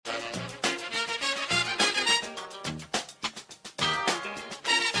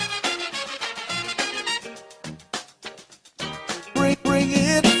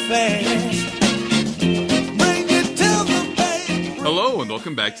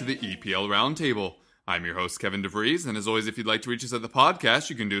welcome back to the EPL Roundtable. I'm your host, Kevin DeVries, and as always, if you'd like to reach us at the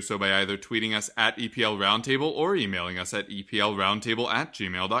podcast, you can do so by either tweeting us at EPL Roundtable or emailing us at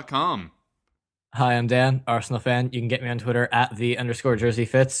eplroundtable@gmail.com. Hi, I'm Dan, Arsenal fan. You can get me on Twitter at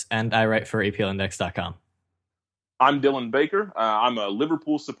 @the_jerseyfits, and I write for EPLindex.com. I'm Dylan Baker. I'm a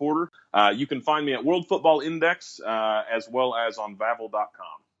Liverpool supporter. You can find me at World Football Index as well as on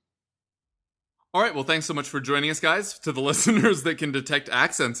Vavel.com. All right, well, thanks so much for joining us, guys. To the listeners that can detect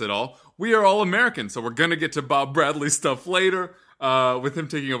accents at all, we are all American, so we're going to get to Bob Bradley's stuff later with him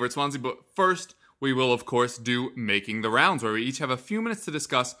taking over at Swansea. But first, we will, of course, do Making the Rounds, where we each have a few minutes to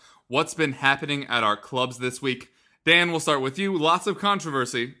discuss what's been happening at our clubs this week. Dan, we'll start with you. Lots of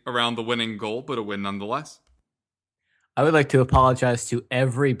controversy around the winning goal, but a win nonetheless. I would like to apologize to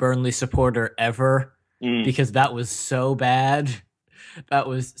every Burnley supporter ever because that was so bad. That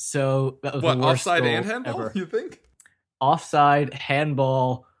was the worst offside goal and handball, ever. You think? Offside,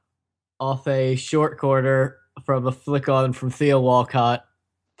 handball, off a short corner from a flick on from Theo Walcott.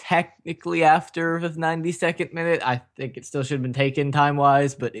 Technically after the 92nd minute, I think it still should have been taken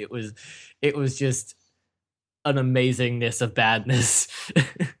time-wise, but it was just an amazingness of badness.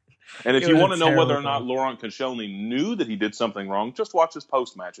 And if you want to know whether or not Laurent Koscielny knew that he did something wrong, just watch his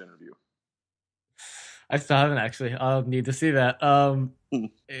post-match interview. I still haven't actually. I'll need to see that.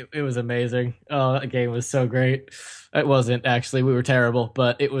 It was amazing. The game was so great. It wasn't actually. We were terrible,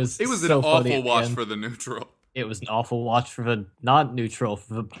 but it was. It was so an funny awful watch for the neutral. It was an awful watch for the non-neutral.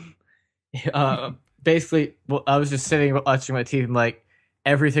 Basically, well, I was just sitting watching my TV. I'm like,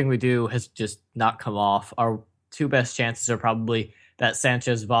 everything we do has just not come off. Our two best chances are probably that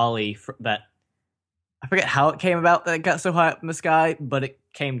Sanchez volley that. I forget how it came about that it got so high up in the sky, but it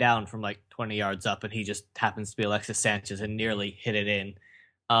came down from like 20 yards up, and he just happens to be Alexis Sanchez and nearly hit it in.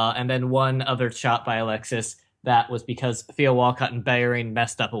 And then one other shot by Alexis that was because Theo Walcott and Bellerin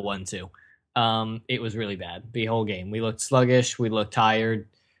messed up a 1-2. It was really bad, the whole game. We looked sluggish, we looked tired.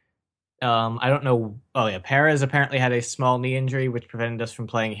 I don't know. Oh yeah, Perez apparently had a small knee injury, which prevented us from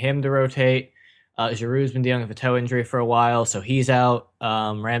playing him to rotate. Giroud's been dealing with a toe injury for a while, so he's out.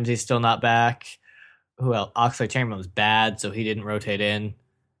 Ramsey's still not back. Who else? Oxlade-Chamberlain was bad, so he didn't rotate in.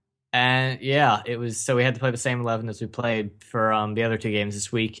 And yeah, it was so we had to play the same 11 as we played for the other two games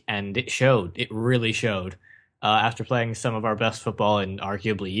this week, and it showed. It really showed. After playing some of our best football in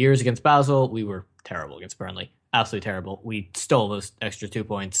arguably years against Basel, we were terrible against Burnley. Absolutely terrible. We stole those extra 2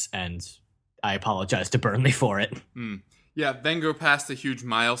 points, and I apologize to Burnley for it. Yeah, Wenger passed a huge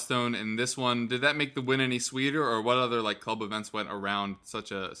milestone in this one. Did that make the win any sweeter, or what other club events went around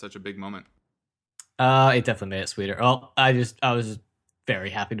such a big moment? It definitely made it sweeter. Well, I was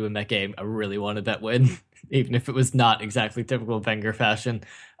very happy to win that game. I really wanted that win, even if it was not exactly typical Wenger fashion.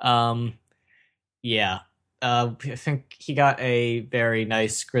 I think he got a very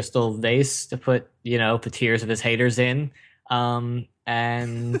nice crystal vase to put, the tears of his haters in. And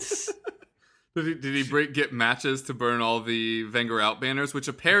did he get matches to burn all the Wenger out banners, which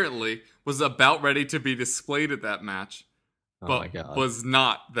apparently was about ready to be displayed at that match? But was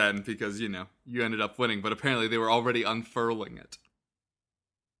not then because, you ended up winning. But apparently they were already unfurling it.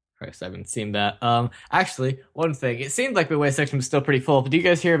 Christ, I haven't seen that. Actually, one thing. It seemed like the away section was still pretty full. But do you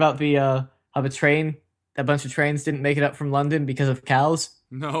guys hear about how that bunch of trains didn't make it up from London because of cows?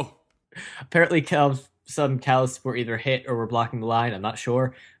 No. Apparently some cows were either hit or were blocking the line. I'm not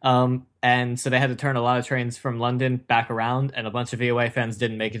sure. And so they had to turn a lot of trains from London back around. And a bunch of VOA fans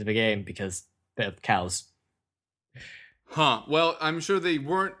didn't make it to the game because of cows. Huh. Well, I'm sure they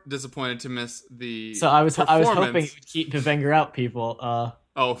weren't disappointed to miss the. So I was hoping it would keep the Wenger out people.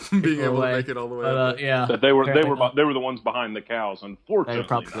 Being able to make it all the way up. Yeah. But they were the ones behind the cows. Unfortunately, they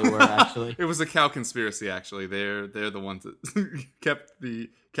probably were actually. It was a cow conspiracy. Actually, they're the ones that kept the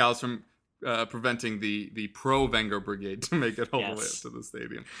cows from preventing the pro Wenger brigade to make it all the way up to the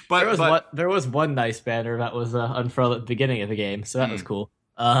stadium. But there was one nice banner that was unfurled at the beginning of the game, so that was cool.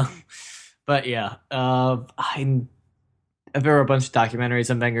 But yeah, there were a bunch of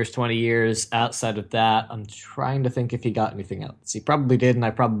documentaries on Wenger's 20 years. Outside of that, I'm trying to think if he got anything else. He probably did, and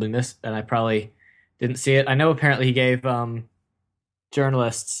I probably missed, and I probably didn't see it. I know apparently he gave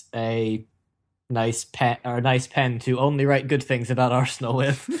journalists a nice pen to only write good things about Arsenal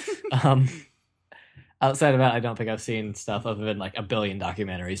with. Outside of that, I don't think I've seen stuff other than a billion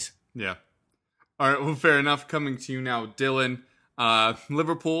documentaries. Yeah. All right, well, fair enough. Coming to you now, Dylan.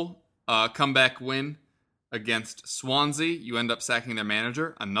 Liverpool, comeback win against Swansea. You end up sacking their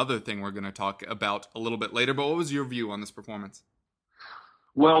manager. Another thing we're going to talk about a little bit later, but what was your view on this performance?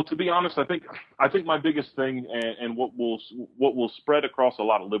 Well, to be honest, I think my biggest thing, and what will spread across a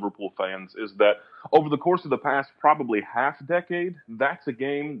lot of Liverpool fans, is that over the course of the past probably half decade, that's a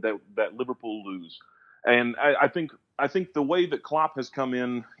game that Liverpool lose, and I think the way that Klopp has come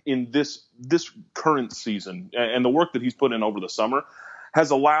in this current season, and the work that he's put in over the summer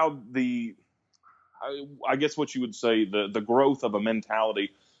has allowed I guess what you would say, the growth of a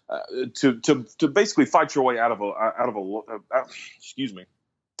mentality to basically fight your way excuse me,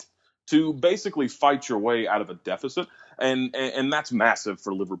 to basically fight your way out of a deficit, and that's massive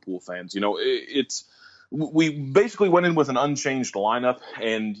for Liverpool fans. You know, we basically went in with an unchanged lineup,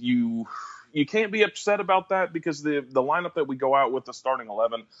 and you can't be upset about that because the lineup that we go out with, the starting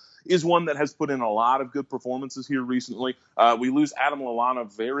 11, is one that has put in a lot of good performances here recently. We lose Adam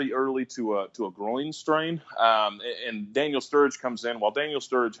Lallana very early to a groin strain, and Daniel Sturridge comes in. While Daniel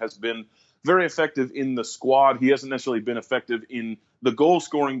Sturridge has been very effective in the squad, he hasn't necessarily been effective in the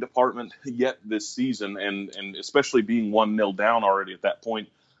goal-scoring department yet this season, and especially being 1-0 down already at that point.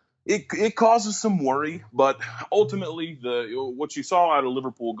 It causes some worry, but ultimately what you saw out of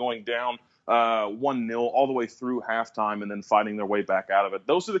Liverpool going down 1-0 all the way through halftime and then fighting their way back out of it,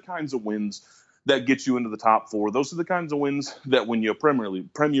 those are the kinds of wins that get you into the top four. Those are the kinds of wins that win you a Premier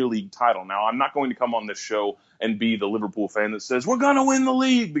League title. Now, I'm not going to come on this show and be the Liverpool fan that says we're going to win the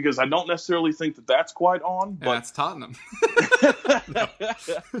league, because I don't necessarily think that that's quite on. But that's Tottenham.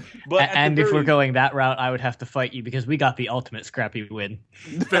 But and if we're going that route, I would have to fight you because we got the ultimate scrappy win.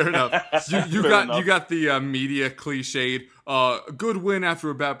 Fair enough. You got the media cliched good win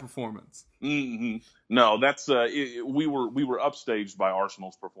after a bad performance. Mm-hmm. No, that's we were upstaged by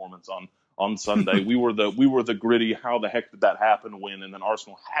Arsenal's performance on Sunday. we were the gritty, how the heck did that happen win, and then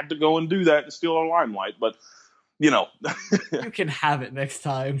Arsenal had to go and do that to steal our limelight. But you can have it next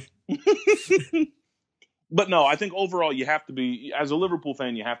time. But no, I think overall you have to be, as a Liverpool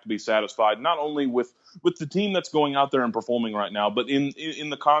fan, you have to be satisfied not only with the team that's going out there and performing right now, but in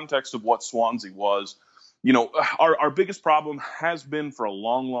the context of what Swansea was. Our biggest problem has been for a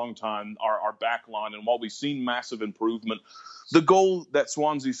long, long time our back line, and while we've seen massive improvement, the goal that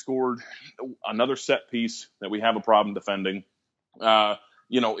Swansea scored, another set piece that we have a problem defending.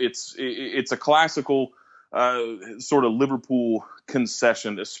 It's a classical sort of Liverpool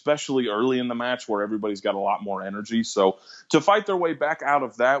concession, especially early in the match where everybody's got a lot more energy. So to fight their way back out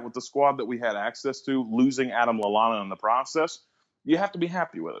of that with the squad that we had access to, losing Adam Lallana in the process, you have to be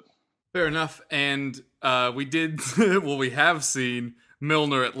happy with it. Fair enough. And we have seen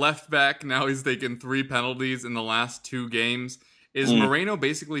Milner at left back. Now he's taken 3 penalties in the last 2 games. Is Moreno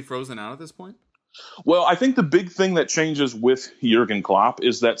basically frozen out at this point? Well, I think the big thing that changes with Jurgen Klopp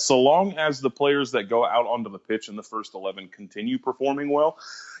is that so long as the players that go out onto the pitch in the first 11 continue performing well,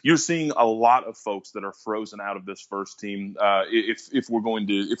 you're seeing a lot of folks that are frozen out of this first team. If we're going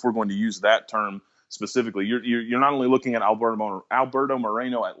to use that term specifically, you're not only looking at Alberto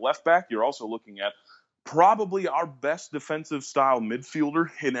Moreno at left back, you're also looking at probably our best defensive style midfielder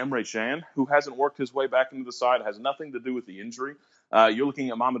in Emre Can, who hasn't worked his way back into the side. It has nothing to do with the injury. You're looking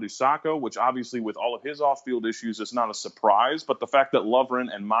at Mamadou Sakho, which obviously with all of his off-field issues is not a surprise, but the fact that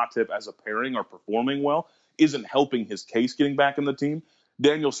Lovren and Matip as a pairing are performing well isn't helping his case getting back in the team.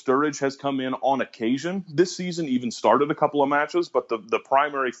 Daniel Sturridge has come in on occasion this season, even started a couple of matches, but the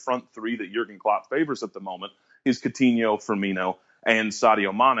primary front 3 that Jurgen Klopp favors at the moment is Coutinho, Firmino, and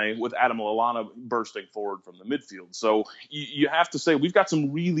Sadio Mane, with Adam Lallana bursting forward from the midfield. So you have to say we've got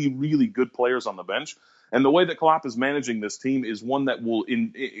some really, really good players on the bench. And the way that Klopp is managing this team is one that will,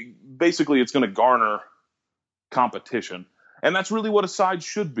 basically, it's going to garner competition. And that's really what a side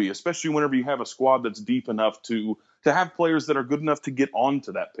should be, especially whenever you have a squad that's deep enough to have players that are good enough to get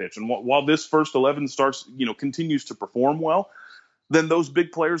onto that pitch. And while this first 11 continues to perform well, then those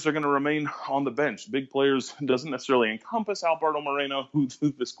big players are going to remain on the bench. Big players doesn't necessarily encompass Alberto Moreno, who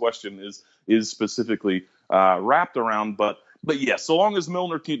this question is specifically wrapped around. But yes, so long as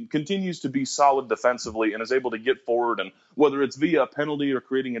Milner continues to be solid defensively and is able to get forward, and whether it's via a penalty or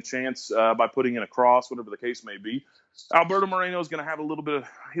creating a chance by putting in a cross, whatever the case may be, Alberto Moreno is going to have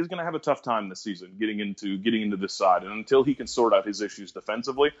he's going to have a tough time this season getting into this side. And until he can sort out his issues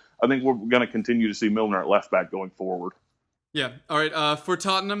defensively, I think we're going to continue to see Milner at left back going forward. Yeah. All right. For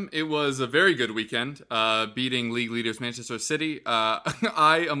Tottenham, it was a very good weekend, beating league leaders Manchester City.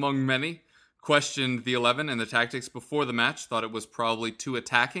 I, among many, questioned the 11 and the tactics before the match, thought it was probably too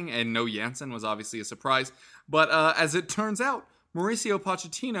attacking, and no Janssen was obviously a surprise. But as it turns out, Mauricio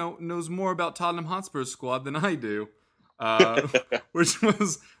Pochettino knows more about Tottenham Hotspur's squad than I do, which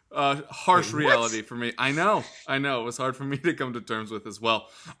was a harsh reality for me. I know. It was hard for me to come to terms with as well.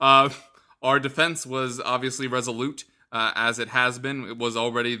 Our defense was obviously resolute. as it has been. It was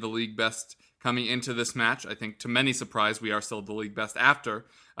already the league best coming into this match. I think to many surprise, we are still the league best after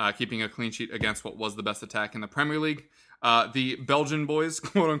keeping a clean sheet against what was the best attack in the Premier League. The Belgian boys,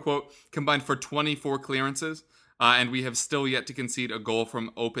 quote unquote, combined for 24 clearances, and we have still yet to concede a goal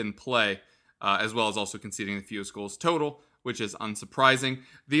from open play, as well as also conceding the fewest goals total, which is unsurprising.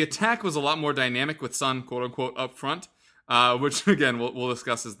 The attack was a lot more dynamic with Son, quote unquote, up front, which again we'll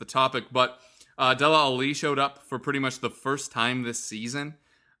discuss as the topic. But Dele Alli showed up for pretty much the first time this season.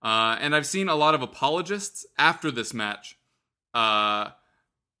 And I've seen a lot of apologists after this match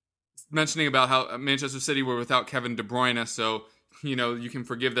mentioning about how Manchester City were without Kevin De Bruyne, so, you can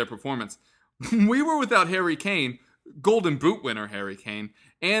forgive their performance. We were without Harry Kane, Golden Boot winner Harry Kane,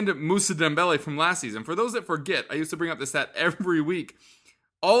 and Moussa Dembele from last season. For those that forget, I used to bring up this stat every week.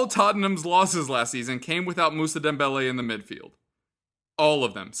 All Tottenham's losses last season came without Moussa Dembele in the midfield. All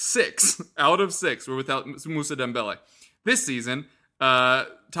of them. 6 out of 6 were without Moussa Dembele. This season,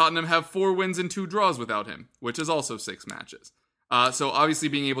 Tottenham have 4 wins and 2 draws without him, which is also 6 matches. So obviously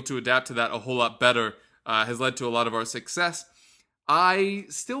being able to adapt to that a whole lot better has led to a lot of our success. I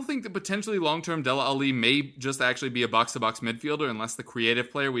still think that potentially long-term Dele Alli may just actually be a box-to-box midfielder unless the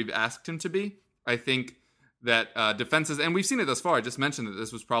creative player we've asked him to be. I think that defenses, and we've seen it thus far, I just mentioned that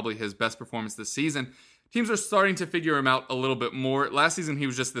this was probably his best performance this season. Teams are starting to figure him out a little bit more. Last season, he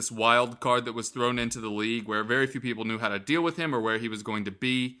was just this wild card that was thrown into the league where very few people knew how to deal with him or where he was going to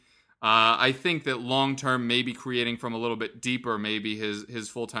be. I think that long-term, maybe creating from a little bit deeper, maybe his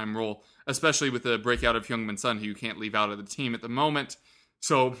full-time role, especially with the breakout of Heung-min Son, who you can't leave out of the team at the moment.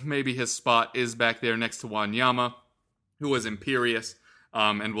 So maybe his spot is back there next to Wanyama, who was imperious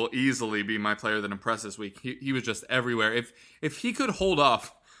and will easily be my player that impressed this week. He was just everywhere. If he could hold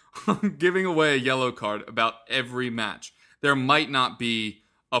off giving away a yellow card about every match, there might not be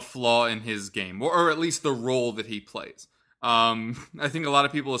a flaw in his game, or at least the role that he plays. I think a lot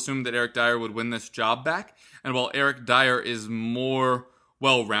of people assumed that Eric Dyer would win this job back, and while Eric Dyer is more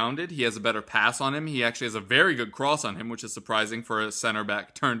well-rounded, he has a better pass on him, he actually has a very good cross on him, which is surprising for a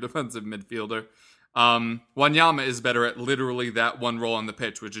center-back turned defensive midfielder. Wanyama is better at literally that one role on the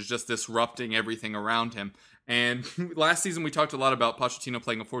pitch, which is just disrupting everything around him. And last season we talked a lot about Pochettino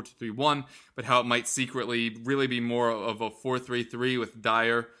playing a 4-2-3-1, but how it might secretly really be more of a 4-3-3 with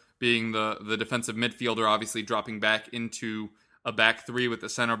Dyer being the defensive midfielder, obviously dropping back into a back three with the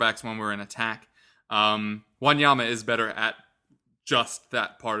center backs when we're in attack. Wanyama is better at just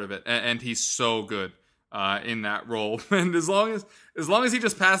that part of it, and he's so good in that role. And as long as he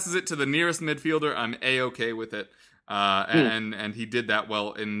just passes it to the nearest midfielder, I'm A-okay with it. And he did that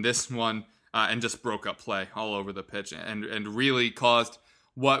well in this one, and just broke up play all over the pitch, and really caused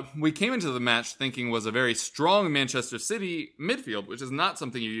what we came into the match thinking was a very strong Manchester City midfield, which is not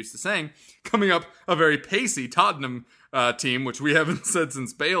something you're used to saying, coming up a very pacey Tottenham team, which we haven't said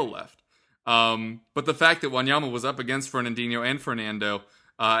since Bale left. But the fact that Wanyama was up against Fernandinho and Fernando,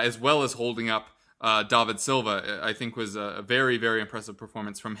 as well as holding up David Silva, I think was a very, very impressive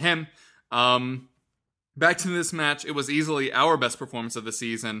performance from him. Back to this match, it was easily our best performance of the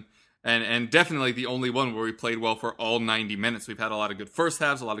season, and definitely the only one where we played well for all 90 minutes. We've had a lot of good first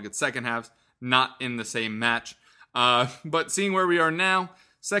halves, a lot of good second halves, not in the same match. But seeing where we are now,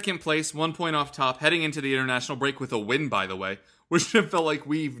 second place, 1 point off top, heading into the international break with a win, by the way, which I felt like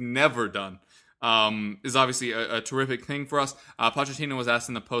we've never done, is obviously a terrific thing for us. Pochettino was asked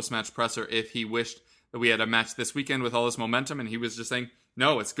in the post-match presser if he wished that we had a match this weekend with all this momentum, and he was just saying,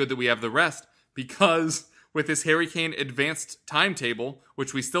 no, it's good that we have the rest, because with this Harry Kane advanced timetable,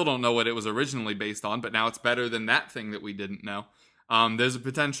 which we still don't know what it was originally based on, but now it's better than that thing that we didn't know. There's a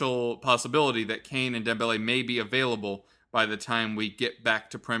potential possibility that Kane and Dembele may be available by the time we get back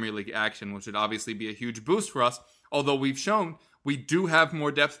to Premier League action, which would obviously be a huge boost for us, although we've shown we do have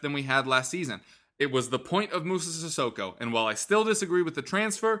more depth than we had last season. It was the point of Moussa Sissoko, and while I still disagree with the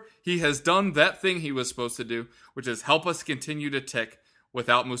transfer, he has done that thing he was supposed to do, which is help us continue to tick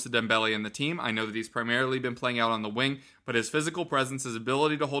without Moussa Dembele in the team. I know that he's primarily been playing out on the wing, but his physical presence, his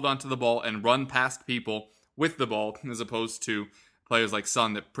ability to hold on to the ball and run past people with the ball, as opposed to players like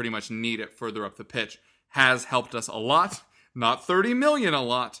Son that pretty much need it further up the pitch, has helped us a lot. Not 30 million a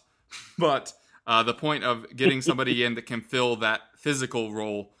lot, but the point of getting somebody in that can fill that physical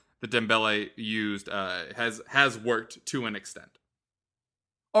role that Dembele used has worked to an extent.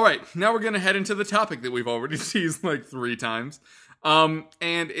 All right, now we're going to head into the topic that we've already teased like 3 times. And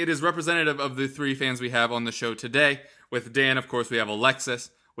it is representative of the 3 fans we have on the show today. With Dan, of course, we have Alexis.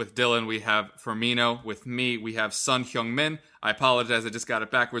 With Dylan, we have Firmino. With me, we have Son Heung-min. I apologize, I just got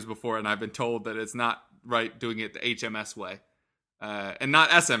it backwards before, and I've been told that it's not right doing it the HMS way. And not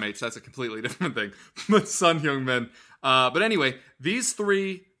SMH, that's a completely different thing. But Son Heung-min But anyway, these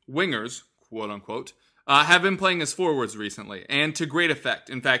three wingers, quote unquote, have been playing as forwards recently, and to great effect.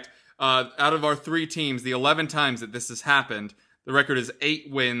 In fact, out of our three teams, the 11 times that this has happened, the record is 8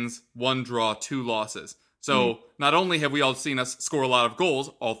 wins, 1 draw, 2 losses. So not only have we all seen us score a lot of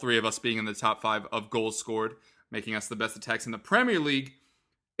goals, all three of us being in the top 5 of goals scored, making us the best attacks in the Premier League,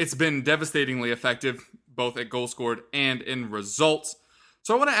 it's been devastatingly effective, both at goals scored and in results.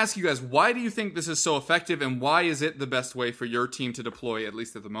 So I want to ask you guys, why do you think this is so effective, and why is it the best way for your team to deploy, at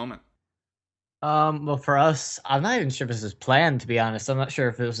least at the moment? Well, for us, I'm not even sure if this is planned, to be honest. I'm not sure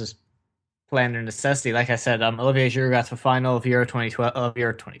if it was just planned or necessity. Like I said, Olivier Giroud got to the final of Euro 2012,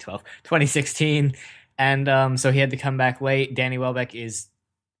 2016, and so he had to come back late. Danny Welbeck is,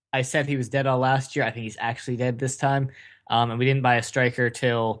 I said he was dead all last year. I think he's actually dead this time. And we didn't buy a striker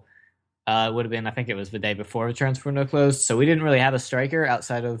till it would have been, I think it was the day before the transfer window closed. So we didn't really have a striker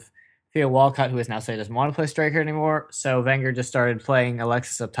outside of Theo Walcott, who has now said he doesn't want to play striker anymore. So Wenger just started playing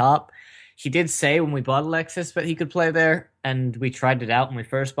Alexis up top. He did say when we bought Alexis that he could play there, and we tried it out when we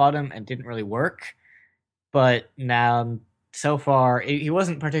first bought him and didn't really work. But now, so far, he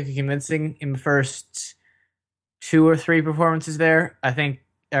wasn't particularly convincing in the first 2 or 3 performances there, I think.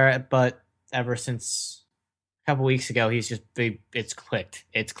 But ever since a couple weeks ago, it's clicked.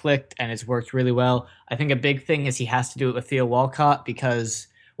 It's clicked, and it's worked really well. I think a big thing is he has to do it with Theo Walcott, because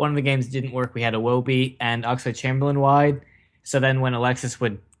one of the games didn't work. We had Iwobi and Oxlade-Chamberlain wide. So then when Alexis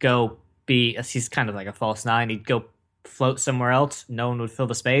would go he's kind of like a false 9, he'd go float somewhere else. No one would fill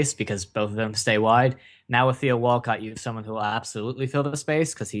the space because both of them stay wide. Now with Theo Walcott, you have someone who will absolutely fill the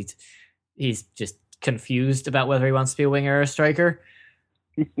space because he's just confused about whether he wants to be a winger or a striker.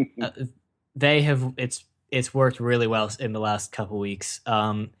 It's worked really well in the last couple weeks.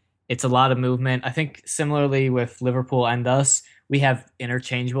 It's a lot of movement. I think similarly with Liverpool and us, we have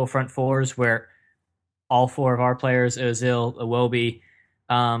interchangeable front fours where all 4 of our players, Ozil, Iwobi,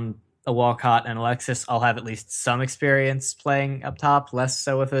 Walcott, and Alexis, all have at least some experience playing up top, less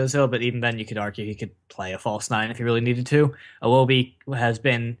so with Ozil, but even then you could argue he could play a false 9 if he really needed to. Iwobi has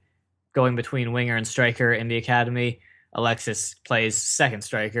been going between winger and striker in the academy. Alexis plays second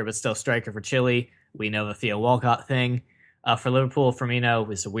striker, but still striker for Chile. We know the Theo Walcott thing. For Liverpool,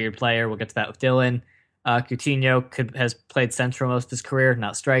 Firmino is a weird player. We'll get to that with Dylan. Coutinho has played central most of his career,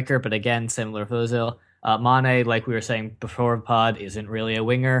 not striker, but again, similar to Ozil. Mane, like we were saying before the pod, isn't really a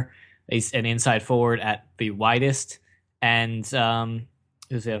winger. He's an inside forward at the widest. And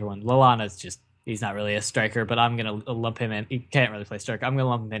who's the other one? Lallana's he's not really a striker, but I'm going to lump him in. He can't really play striker. I'm going to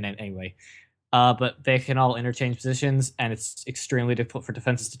lump him in anyway. But they can all interchange positions, and it's extremely difficult for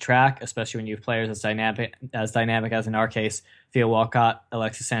defenses to track, especially when you have players as dynamic as in our case, Theo Walcott,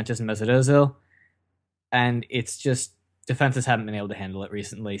 Alexis Sanchez, and Mesut Ozil. And it's just defenses haven't been able to handle it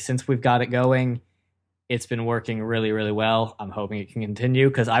recently. Since we've got it going, it's been working really, really well. I'm hoping it can continue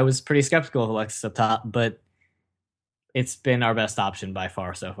because I was pretty skeptical of Alexis up top, but it's been our best option by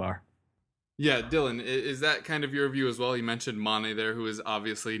far so far. Yeah, Dylan, is that kind of your view as well? You mentioned Mane there, who is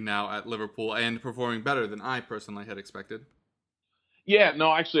obviously now at Liverpool and performing better than I personally had expected. Yeah,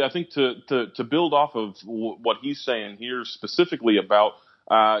 no, actually, I think to build off of what he's saying here specifically about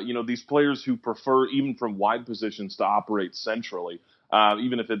these players who prefer even from wide positions to operate centrally,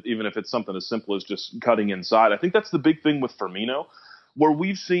 even if it's something as simple as just cutting inside. I think that's the big thing with Firmino, where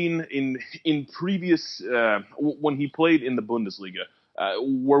we've seen in previous when he played in the Bundesliga.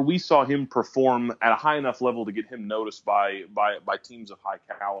 Where we saw him perform at a high enough level to get him noticed by teams of high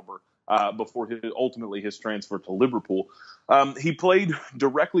caliber before ultimately his transfer to Liverpool. He played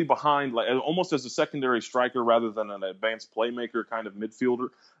directly behind, almost as a secondary striker rather than an advanced playmaker kind of midfielder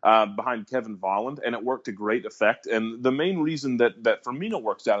behind Kevin Volland, and it worked to great effect. And the main reason that Firmino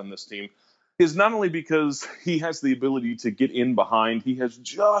works out in this team is not only because he has the ability to get in behind, he has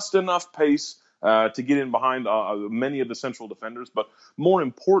just enough pace to get in behind many of the central defenders. But more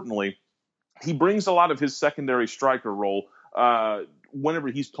importantly, he brings a lot of his secondary striker role whenever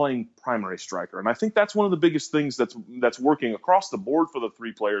he's playing primary striker. And I think that's one of the biggest things that's working across the board for the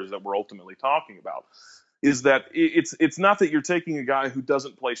 3 players that we're ultimately talking about, is that it's not that you're taking a guy who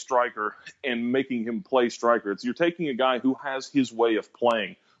doesn't play striker and making him play striker. You're taking a guy who has his way of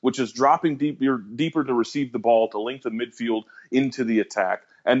playing, which is dropping deeper to receive the ball, to lengthen midfield into the attack,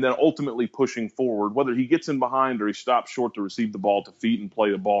 and then ultimately pushing forward, whether he gets in behind or he stops short to receive the ball to feet and play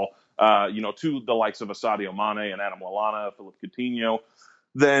the ball, to the likes of Sadio Mane and Adam Lallana, Philippe Coutinho.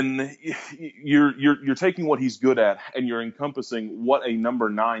 Then you're taking what he's good at and you're encompassing what a number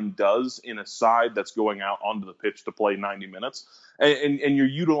 9 does in a side that's going out onto the pitch to play 90 minutes, and you're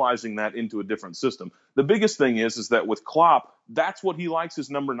utilizing that into a different system. The biggest thing is that with Klopp, that's what he likes his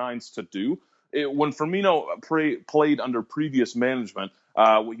number 9s to do. when Firmino played under previous management,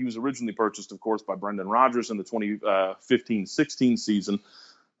 he was originally purchased, of course, by Brendan Rodgers in the 2015-16 season.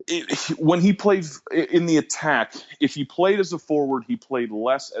 When he played in the attack, if he played as a forward, he played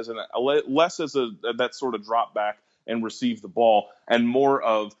less as that sort of drop back and receive the ball, and more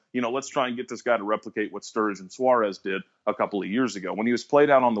of, let's try and get this guy to replicate what Sturridge and Suarez did a couple of years ago. When he was played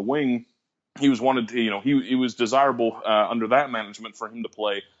out on the wing, he was wanted to, he was desirable under that management for him to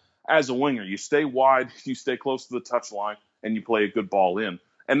play as a winger. You stay wide, you stay close to the touchline, and you play a good ball in.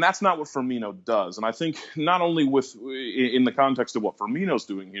 And that's not what Firmino does. And I think not only in the context of what Firmino's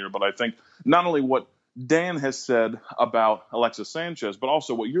doing here, but I think not only what Dan has said about Alexis Sanchez, but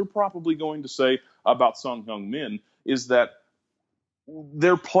also what you're probably going to say about Son Heung-min is that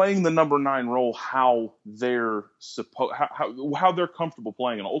they're playing the number 9 role how they're comfortable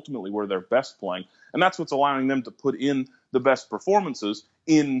playing, and ultimately where they're best playing. And that's what's allowing them to put in the best performances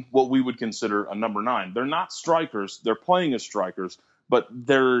in what we would consider a number 9. They're not strikers. They're playing as strikers, but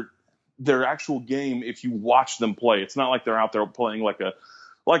their actual game, if you watch them play, it's not like they're out there playing like a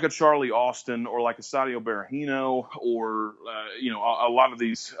Charlie Austin or like a Sadio Berahino or a lot of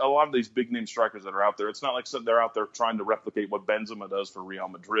these big name strikers that are out there. It's not like they're out there trying to replicate what Benzema does for Real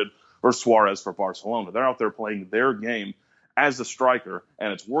Madrid or Suarez for Barcelona. They're out there playing their game as a striker,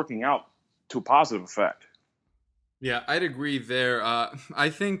 and it's working out to a positive effect. Yeah, I'd agree there.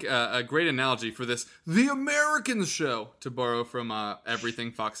 I think a great analogy for this, the Americans show, to borrow from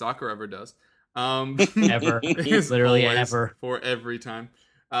everything Fox Soccer ever does. Ever. Literally ever. For every time.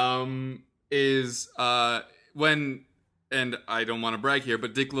 Is when, and I don't want to brag here,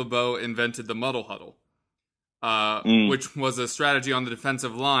 but Dick LeBeau invented the muddle huddle, which was a strategy on the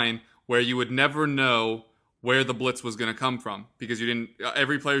defensive line where you would never know where the blitz was going to come from because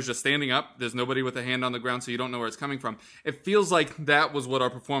every player's just standing up. There's nobody with a hand on the ground, so you don't know where it's coming from. It feels like that was what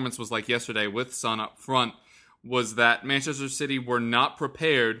our performance was like yesterday with Son up front, was that Manchester City were not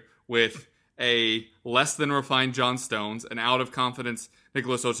prepared with a less than refined John Stones, an out of confidence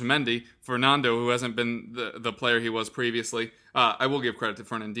Nicolas Otamendi, Fernando, who hasn't been the player he was previously. I will give credit to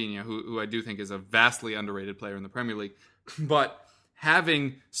Fernandinho, who I do think is a vastly underrated player in the Premier League. But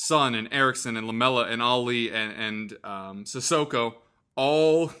having Son and Eriksen and Lamela and Ali and Sissoko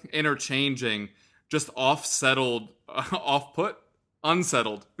all interchanging just unsettled.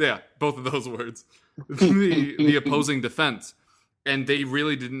 Yeah, both of those words. the opposing defense. And they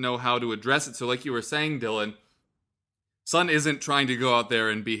really didn't know how to address it. So like you were saying, Dylan, Son isn't trying to go out there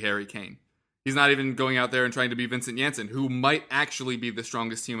and be Harry Kane. He's not even going out there and trying to be Vincent Janssen, who might actually be the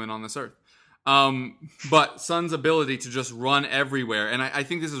strongest human on this earth. But Son's ability to just run everywhere, and I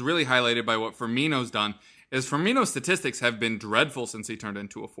think this is really highlighted by what Firmino's done, is Firmino's statistics have been dreadful since he turned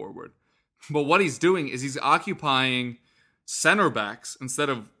into a forward. But what he's doing is he's occupying center backs instead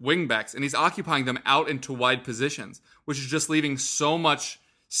of wing backs, and he's occupying them out into wide positions, which is just leaving so much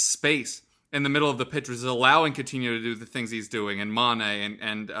space in the middle of the pitch, which is allowing Coutinho to do the things he's doing, and Mane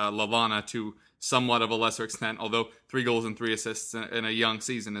and Lallana to somewhat of a lesser extent, although 3 goals and 3 assists in a young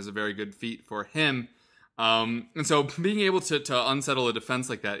season is a very good feat for him. And so being able to unsettle a defense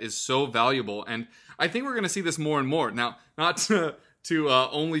like that is so valuable, and I think we're going to see this more and more. Now, not to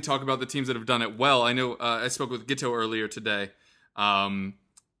only talk about the teams that have done it well. I know I spoke with Gito earlier today, and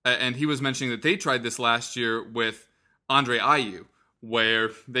he was mentioning that they tried this last year with Andre Ayew, where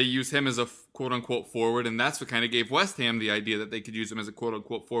they used him as a quote-unquote forward, and that's what kind of gave West Ham the idea that they could use him as a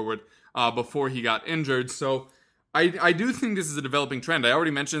quote-unquote forward before he got injured. So I do think this is a developing trend. I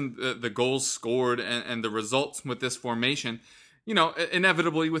already mentioned the goals scored and the results with this formation. You know,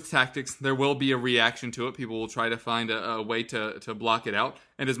 inevitably with tactics, there will be a reaction to it. People will try to find a way to block it out.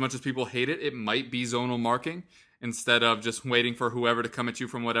 And as much as people hate it, it might be zonal marking instead of just waiting for whoever to come at you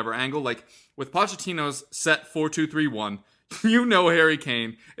from whatever angle. Like with Pochettino's set 4-2-3-1, you know Harry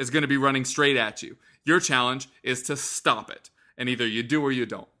Kane is going to be running straight at you. Your challenge is to stop it. And either you do or you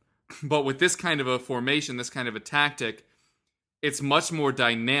don't. But with this kind of a formation, this kind of a tactic, it's much more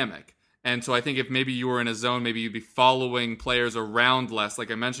dynamic. And so I think if maybe you were in a zone, maybe you'd be following players around less, like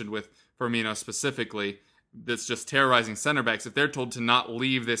I mentioned with Firmino specifically, that's just terrorizing center backs. If they're told to not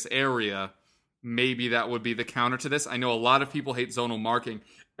leave this area, maybe that would be the counter to this. I know a lot of people hate zonal marking.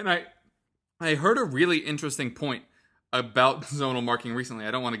 And I heard a really interesting point about zonal marking recently.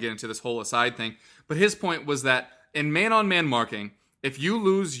 I don't want to get into this whole aside thing, but his point was that in man-on-man marking, if you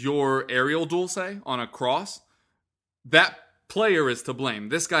lose your aerial duel, say, on a cross, that player is to blame.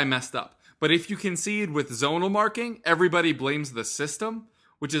 This guy messed up. But if you concede with zonal marking, everybody blames the system,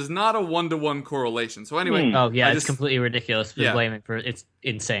 which is not a 1-to-1 correlation. So anyway, oh yeah, it's completely ridiculous to blame it for. It's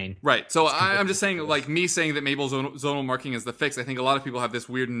insane. Right. So I'm just saying, like, me saying that Mabel's zonal marking is the fix. I think a lot of people have this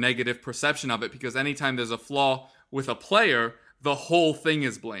weird negative perception of it because anytime there's a flaw with a player, the whole thing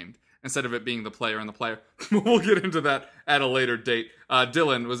is blamed instead of it being the player and the player. We'll get into that at a later date.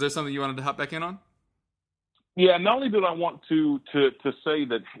 Dylan, was there something you wanted to hop back in on? Yeah, not only did I want to say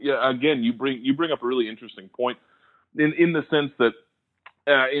that, again, you bring up a really interesting point in the sense that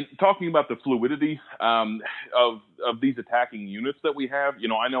in talking about the fluidity of these attacking units that we have.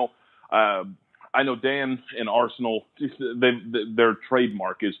 I know Dan and Arsenal, their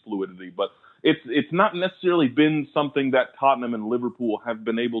trademark is fluidity, but it's not necessarily been something that Tottenham and Liverpool have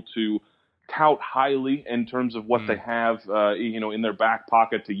been able to tout highly in terms of what they have, in their back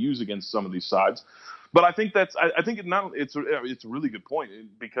pocket to use against some of these sides. But I think it's a really good point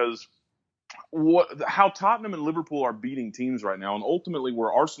because how Tottenham and Liverpool are beating teams right now, and ultimately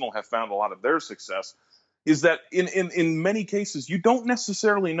where Arsenal have found a lot of their success, is that in many cases you don't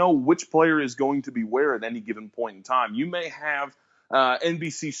necessarily know which player is going to be where at any given point in time. You may have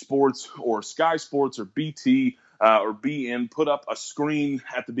NBC Sports or Sky Sports or BT or BN put up a screen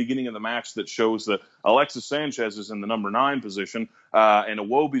at the beginning of the match that shows that Alexis Sanchez is in the number 9 position and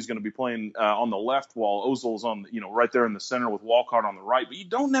Iwobi's going to be playing on the left while Ozil's on right there in the center with Walcott on the right. But you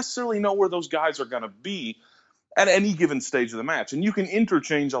don't necessarily know where those guys are going to be at any given stage of the match. And you can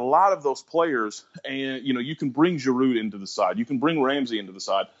interchange a lot of those players, and you can bring Giroud into the side, you can bring Ramsey into the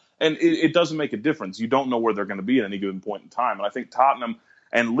side, and it doesn't make a difference. You don't know where they're going to be at any given point in time. And I think Tottenham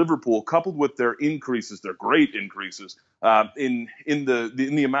and Liverpool, coupled with their increases, their great increases in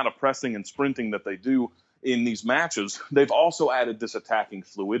the amount of pressing and sprinting that they do in these matches, they've also added this attacking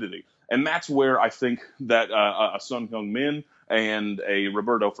fluidity. And that's where I think that a Son Heung-min and a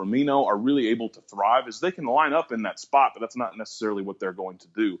Roberto Firmino are really able to thrive, is they can line up in that spot, but that's not necessarily what they're going to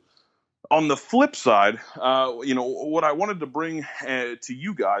do. On the flip side, what I wanted to bring to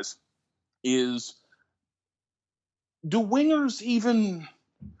you guys is, do wingers even...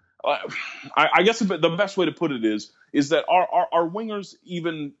 I guess the best way to put it is that our wingers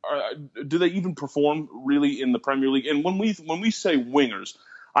even do they even perform really in the Premier League? And when we say wingers,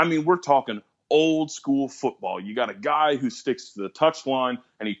 I mean we're talking old school football. You got a guy who sticks to the touchline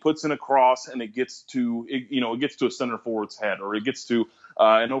and he puts in a cross and it gets to a center forward's head, or it gets to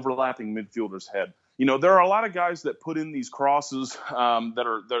an overlapping midfielder's head. There are a lot of guys that put in these crosses that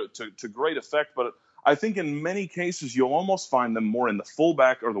are to great effect, but I think in many cases you'll almost find them more in the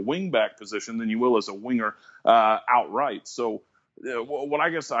fullback or the wingback position than you will as a winger outright. So what I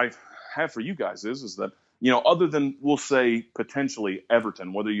guess I have for you guys is that, other than, we'll say, potentially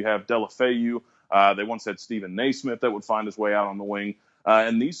Everton, whether you have Deulofeu, they once had Stephen Naismith that would find his way out on the wing,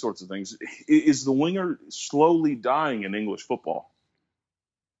 and these sorts of things, is the winger slowly dying in English football?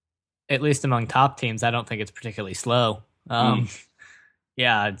 At least among top teams, I don't think it's particularly slow.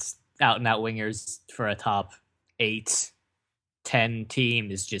 Yeah, it's out and out wingers for a top 8, 10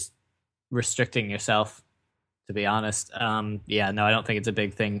 team is just restricting yourself, to be honest. I don't think it's a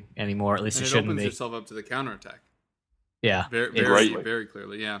big thing anymore. At least it shouldn't be. It opens yourself up to the counterattack. Yeah. Very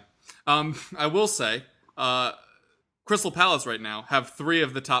clearly, yeah. I will say, Crystal Palace right now have 3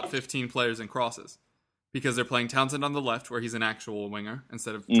 of the top 15 players in crosses, because they're playing Townsend on the left, where he's an actual winger,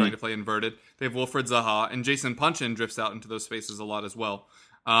 instead of trying to play inverted. They have Wilfred Zaha, and Jason Punchin drifts out into those spaces a lot as well.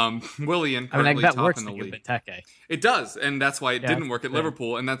 Willian currently top in the league. Benteke. It does, and that's why it didn't work at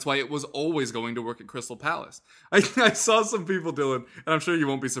Liverpool, and that's why it was always going to work at Crystal Palace. I saw some people, Dylan, and I'm sure you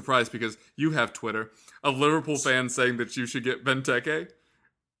won't be surprised because you have Twitter, of Liverpool fans saying that you should get Benteke,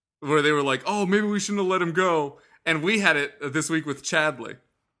 where they were like, oh, maybe we shouldn't have let him go. And we had it this week with Chadley.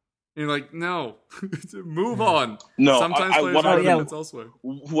 And you're like, no, move on. No, sometimes players are minutes elsewhere.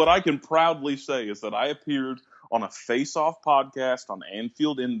 What I can proudly say is that I appeared on a face-off podcast on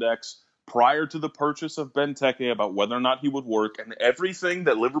Anfield Index prior to the purchase of Benteke about whether or not he would work, and everything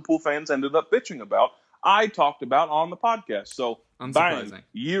that Liverpool fans ended up bitching about, I talked about on the podcast. So, bang,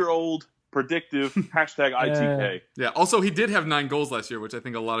 year-old, predictive, hashtag ITK. Yeah, also he did have 9 goals last year, which I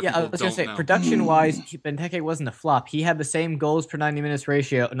think a lot of people don't know. Yeah, I was going to say, production-wise, Benteke wasn't a flop. He had the same goals per 90 minutes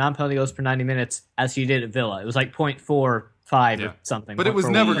ratio, non-penalty goals per 90 minutes, as he did at Villa. It was like 0.45 or something. But it was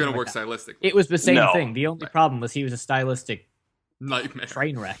never going to work stylistically. It was the same thing. The only problem was he was a stylistic nightmare,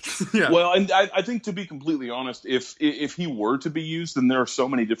 train wreck. Yeah. Well, and I think, to be completely honest, if he were to be used, then there are so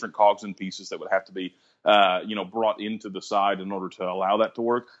many different cogs and pieces that would have to be brought into the side in order to allow that to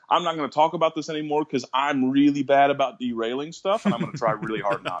work. I'm not going to talk about this anymore because I'm really bad about derailing stuff, and I'm going to try really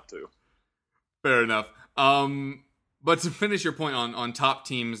hard not to. Fair enough. But to finish your point on top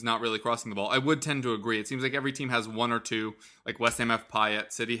teams not really crossing the ball, I would tend to agree. It seems like every team has one or two, like West Ham have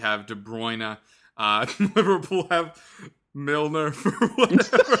Payet, City have De Bruyne, Liverpool have Milner for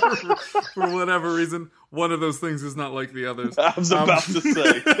whatever reason. One of those things is not like the others. I was about to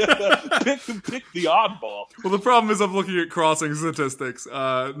say, pick the oddball. Well, the problem is I'm looking at crossing statistics,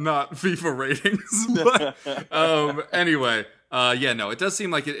 not FIFA ratings. But anyway, it does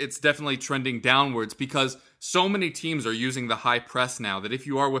seem like it's definitely trending downwards because so many teams are using the high press now that if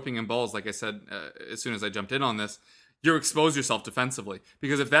you are whipping in balls, like I said as soon as I jumped in on this, you expose yourself defensively.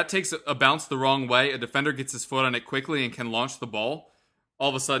 Because if that takes a bounce the wrong way, a defender gets his foot on it quickly and can launch the ball, all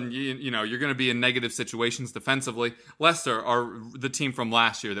of a sudden, you're going to be in negative situations defensively. Leicester are the team from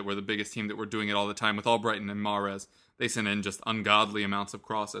last year that were the biggest team that were doing it all the time with Albrighton and Mahrez. They sent in just ungodly amounts of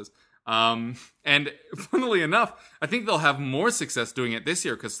crosses. And funnily enough, I think they'll have more success doing it this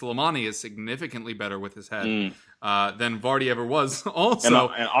year because Slimani is significantly better with his head than Vardy ever was. Also,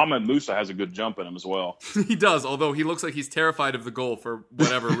 and Ahmed Musa has a good jump in him as well. He does, although he looks like he's terrified of the goal for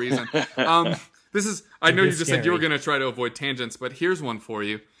whatever reason. I know you just said you were going to try to avoid tangents, but here's one for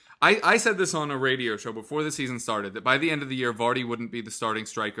you. I said this on a radio show before the season started, that by the end of the year, Vardy wouldn't be the starting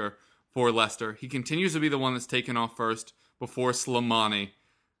striker for Leicester. He continues to be the one that's taken off first before Slimani.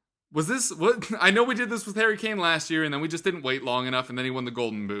 Was this what? I know we did this with Harry Kane last year, and then we just didn't wait long enough, and then he won the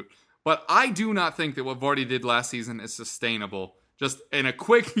Golden Boot. But I do not think that what Vardy did last season is sustainable. Just in a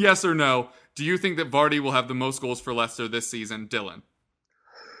quick yes or no, do you think that Vardy will have the most goals for Leicester this season, Dylan?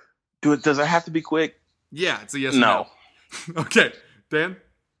 Does it have to be quick? Yeah, it's a yes or no. Okay, Dan?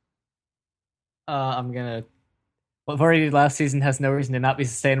 I'm gonna. What Vardy did last season has no reason to not be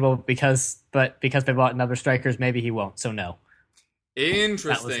sustainable because they bought another strikers, maybe he won't. So no.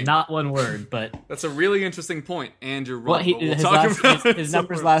 Interesting. That was not one word, but that's a really interesting point, and you're right. His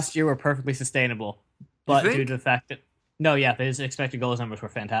numbers last year were perfectly sustainable, but due to the fact that his expected goals numbers were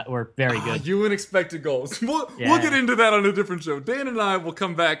fantastic, were very good. You and expected goals. We'll get into that on a different show. Dan and I will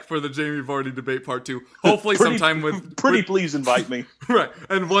come back for the Jamie Vardy debate part 2. Hopefully, sometime with please invite me. Right,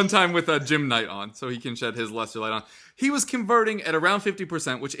 and one time with Jim Knight on, so he can shed his Leicester light on. He was converting at around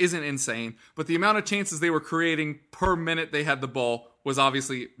 50%, which isn't insane, but the amount of chances they were creating per minute they had the ball was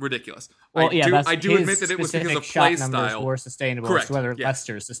obviously ridiculous. Well, I do admit that it was because of play style. Were sustainable. Correct. As to whether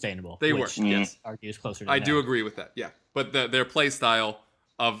Leicester is sustainable. They were. Yes, argues closer. To I do agree with that. Yeah, but their play style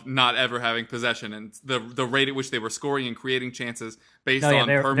of not ever having possession and the rate at which they were scoring and creating chances based on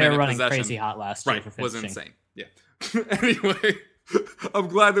per minute running possession, crazy hot last year for was insane. Yeah. Anyway. I'm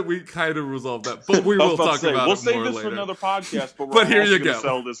glad that we kind of resolved that, but we will talk about it more later. We'll save this for another podcast, but here you go.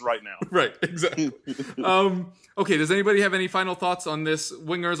 Sell this right now. Right, exactly. Okay, does anybody have any final thoughts on this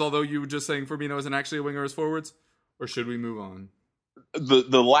wingers? Although you were just saying Firmino isn't actually a winger as forwards, or should we move on?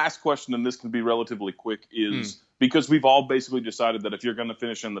 The last question, and this can be relatively quick, is because we've all basically decided that if you're going to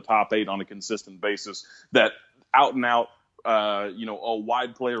finish in the top 8 on a consistent basis, that out and out.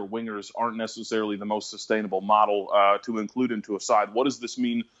 Wide player wingers aren't necessarily the most sustainable model to include into a side. What does this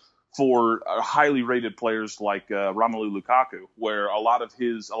mean for highly rated players like Romelu Lukaku, where a lot of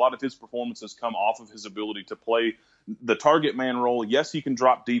his performances come off of his ability to play the target man role? Yes, he can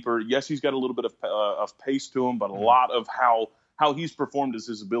drop deeper. Yes, he's got a little bit of pace to him, but a lot of how he's performed is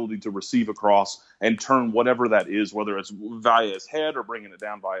his ability to receive across and turn whatever that is, whether it's via his head or bringing it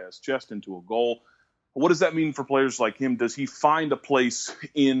down via his chest into a goal. What does that mean for players like him? Does he find a place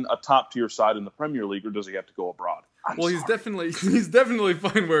in a top-tier side in the Premier League, or does he have to go abroad? He's definitely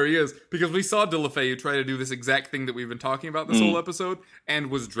fine where he is, because we saw De La Feu try to do this exact thing that we've been talking about this whole episode, and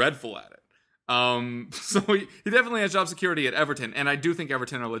was dreadful at it. So he definitely has job security at Everton, and I do think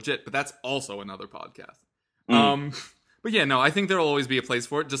Everton are legit, but that's also another podcast. But yeah, no, I think there'll always be a place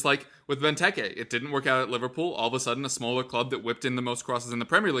for it, just like with Benteke. It didn't work out at Liverpool. All of a sudden, a smaller club that whipped in the most crosses in the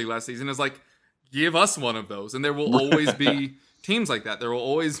Premier League last season is like, give us one of those. And there will always be teams like that. There will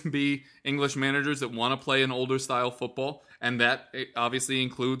always be English managers that want to play an older style football, and that obviously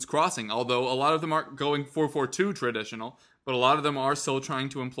includes crossing. Although a lot of them aren't going 4-4-2 traditional, but a lot of them are still trying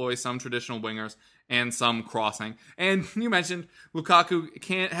to employ some traditional wingers and some crossing. And you mentioned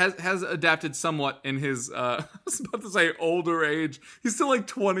Lukaku has adapted somewhat in his, I was about to say older age. He's still like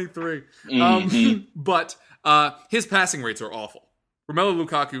 23. But his passing rates are awful. Romelu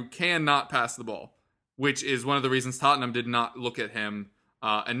Lukaku cannot pass the ball, which is one of the reasons Tottenham did not look at him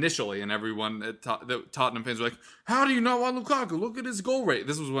initially. And everyone, the Tottenham fans were like, how do you not want Lukaku? Look at his goal rate.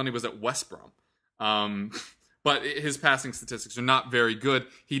 This was when he was at West Brom. But his passing statistics are not very good.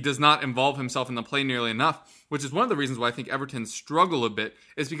 He does not involve himself in the play nearly enough, which is one of the reasons why I think Everton struggle a bit,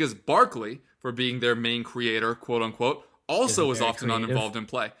 is because Barkley, for being their main creator, quote unquote, also is often uninvolved in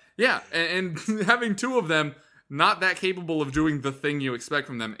play. Yeah, and having two of them not that capable of doing the thing you expect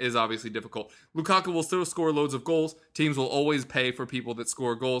from them is obviously difficult. Lukaku will still score loads of goals. Teams will always pay for people that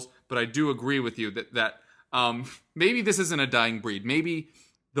score goals, but I do agree with you that maybe this isn't a dying breed. Maybe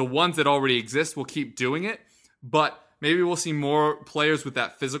the ones that already exist will keep doing it, but maybe we'll see more players with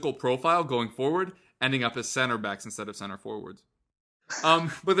that physical profile going forward, ending up as center backs instead of center forwards.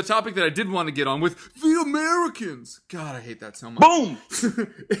 But the topic that I did want to get on with the Americans, God, I hate that so much. Boom!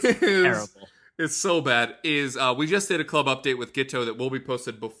 Terrible. It's so bad. We just did a club update with Gitto that will be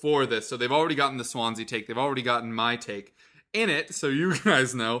posted before this, so they've already gotten the Swansea take. They've already gotten my take. In it, so you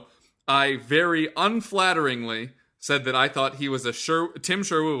guys know, I very unflatteringly said that I thought he was a Tim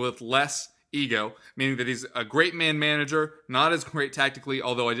Sherwood with less ego, meaning that he's a great man manager, not as great tactically,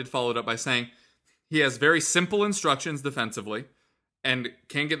 although I did follow it up by saying he has very simple instructions defensively and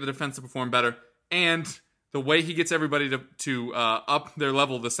can get the defense to perform better, and the way he gets everybody to up their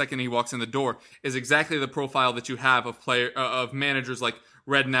level the second he walks in the door is exactly the profile that you have of managers like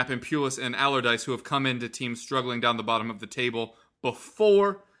Redknapp and Pulis and Allardyce who have come into teams struggling down the bottom of the table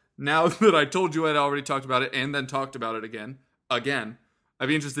before. Now that I told you I'd already talked about it and then talked about it again, I'd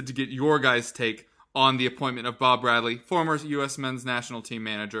be interested to get your guys' take on the appointment of Bob Bradley, former U.S. men's national team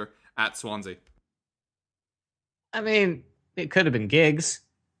manager at Swansea. I mean, it could have been Giggs.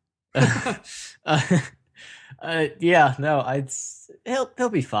 Yeah, no, he'll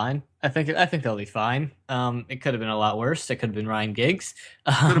be fine. I think they'll be fine. It could have been a lot worse. It could have been Ryan Giggs.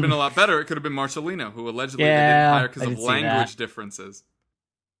 Could have been a lot better. It could have been Marcelino, who allegedly they didn't hire because of language differences.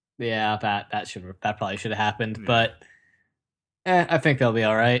 Yeah, that probably should have happened, but I think they'll be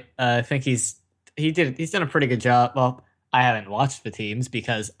all right. I think he's done a pretty good job. Well, I haven't watched the teams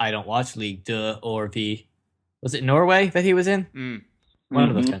because I don't watch League 2 or was it Norway that he was in? One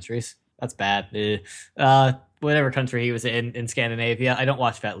of those countries. That's bad. Whatever country he was in Scandinavia, I don't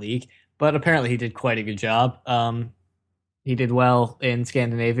watch that league, but apparently he did quite a good job. He did well in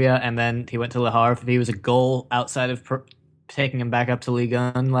Scandinavia, and then he went to Le Havre. He was a goal outside of taking him back up to Ligue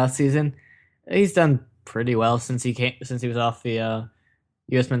 1 last season. He's done pretty well since he was off the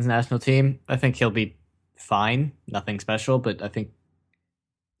U.S. men's national team. I think he'll be fine. Nothing special, but I think.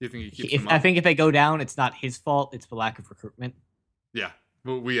 Do you think he keeps them up? I think if they go down, it's not his fault. It's the lack of recruitment. Yeah.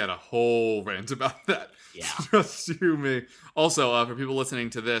 We had a whole rant about that. Yeah. Just you, me. Also, for people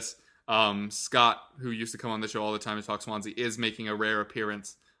listening to this, Scott, who used to come on the show all the time to talk Swansea, is making a rare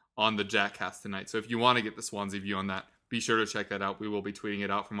appearance on the Jackcast tonight. So if you want to get the Swansea view on that, be sure to check that out. We will be tweeting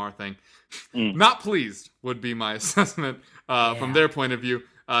it out from our thing. Not pleased would be my assessment from their point of view.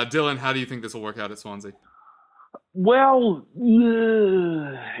 Dylan, how do you think this will work out at Swansea? Well,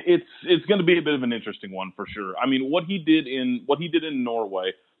 it's going to be a bit of an interesting one for sure. I mean, what he did in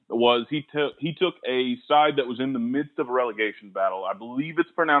Norway was he took a side that was in the midst of a relegation battle. I believe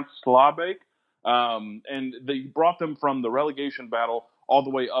it's pronounced Stabæk, and they brought them from the relegation battle all the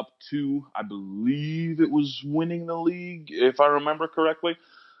way up to, I believe it was winning the league, if I remember correctly.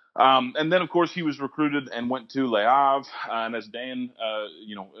 And then, of course, he was recruited and went to Le Havre, and as Dan,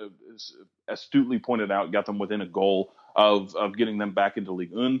 astutely pointed out, got them within a goal of getting them back into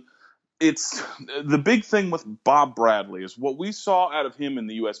Ligue 1. It's the big thing with Bob Bradley is what we saw out of him in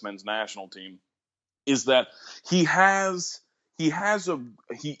the U.S. men's national team is that as you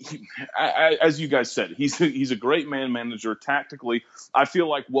guys said, he's a great man manager tactically. I feel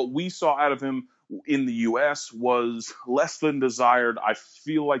like what we saw out of him in the U.S. was less than desired. I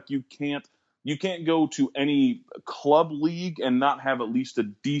feel like you can't go to any club league and not have at least a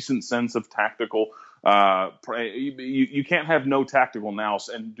decent sense of tactical. You can't have no tactical nous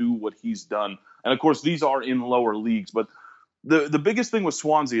and do what he's done. And of course, these are in lower leagues. But the biggest thing with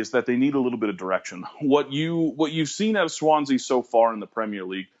Swansea is that they need a little bit of direction. What you've seen out of Swansea so far in the Premier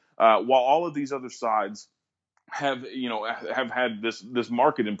League, while all of these other sides have had this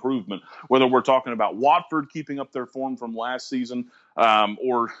market improvement, whether we're talking about Watford keeping up their form from last season,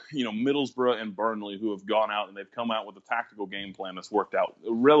 or Middlesbrough and Burnley, who have gone out and they've come out with a tactical game plan that's worked out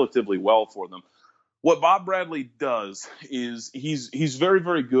relatively well for them. What Bob Bradley does is he's very,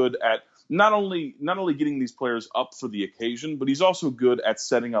 very good at not only getting these players up for the occasion, but he's also good at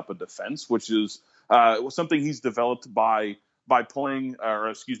setting up a defense, which is something he's developed by managing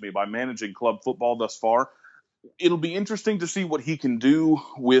club football thus far. It'll be interesting to see what he can do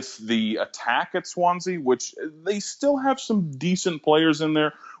with the attack at Swansea, which they still have some decent players in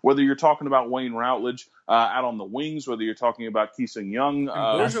there, whether you're talking about Wayne Routledge out on the wings, whether you're talking about Ki-Sung Young.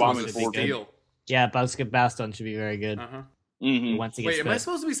 Yeah, Baston should be very good. Uh-huh. Mm-hmm. Wait, am I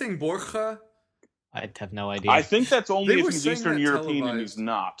supposed to be saying Borja? I have no idea. I think that's only if he's Eastern European and he's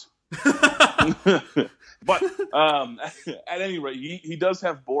not. But at any rate, he does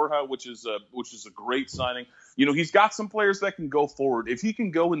have Borja, which is a great signing. He's got some players that can go forward. If he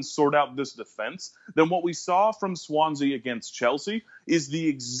can go and sort out this defense, then what we saw from Swansea against Chelsea is the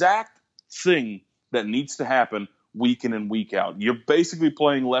exact thing that needs to happen week in and week out. You're basically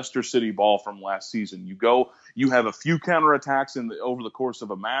playing Leicester City ball from last season. You have a few counterattacks over the course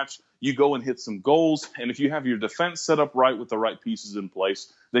of a match. You go and hit some goals, and if you have your defense set up right with the right pieces in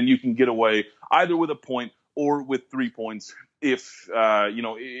place, then you can get away either with a point or with 3 points if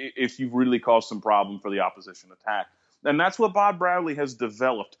you've really caused some problem for the opposition attack. And that's what Bob Bradley has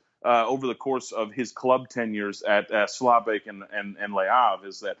developed over the course of his club tenures at Slabeck and Le Havre,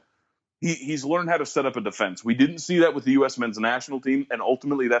 is that he's learned how to set up a defense. We didn't see that with the U.S. men's national team, and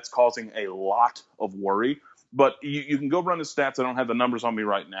ultimately that's causing a lot of worry. But you can go run his stats. I don't have the numbers on me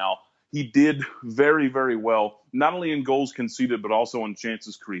right now. He did very, very well, not only in goals conceded, but also on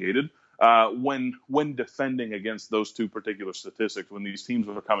chances created when defending against those two particular statistics. When these teams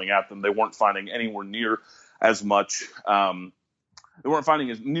were coming at them, they weren't finding anywhere near as much. They weren't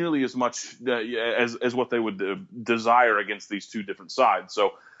finding nearly as much as what they would desire against these two different sides.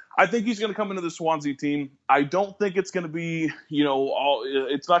 So I think he's going to come into the Swansea team. I don't think it's going to be,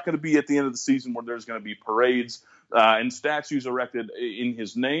 it's not going to be at the end of the season where there's going to be parades and statues erected in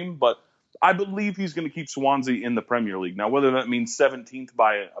his name, but I believe he's going to keep Swansea in the Premier League. Now, whether that means 17th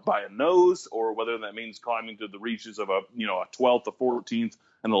by a nose, or whether that means climbing to the reaches of a 12th, a 14th,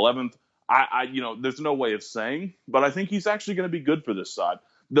 and 11th, there's no way of saying. But I think he's actually going to be good for this side.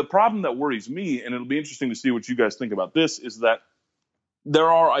 The problem that worries me, and it'll be interesting to see what you guys think about this, is that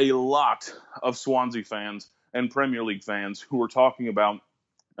there are a lot of Swansea fans and Premier League fans who are talking about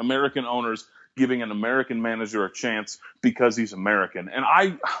American owners giving an American manager a chance because he's American. And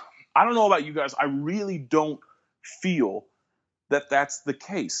I don't know about you guys. I really don't feel that that's the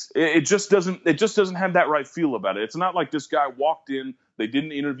case. It just doesn't have that right feel about it. It's not like this guy walked in, they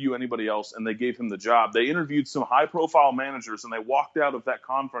didn't interview anybody else, and they gave him the job. They interviewed some high-profile managers, and they walked out of that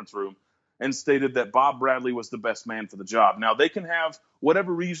conference room and stated that Bob Bradley was the best man for the job. Now, they can have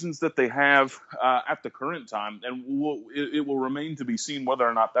whatever reasons that they have at the current time, and it will remain to be seen whether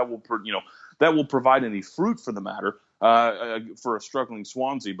or not that will provide any fruit for the matter for a struggling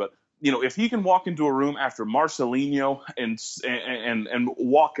Swansea. But if he can walk into a room after Marcelinho and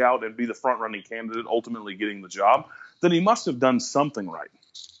walk out and be the front-running candidate, ultimately getting the job, then he must have done something right.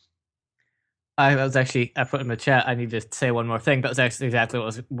 I put in the chat, I need to say one more thing. That was actually exactly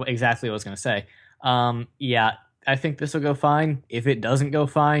what I was going to say. Yeah, I think this will go fine. If it doesn't go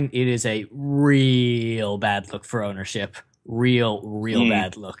fine, it is a real bad look for ownership. Real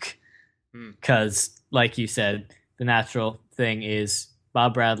bad look. Because, like you said, the natural thing is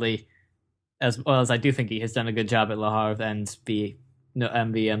Bob Bradley, as well as I do think he has done a good job at Le Havre and the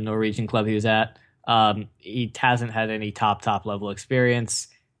Norwegian club he was at. He hasn't had any top level experience.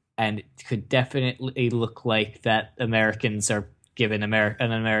 And it could definitely look like that Americans are giving an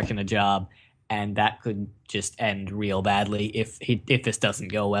American a job, and that could just end real badly if this doesn't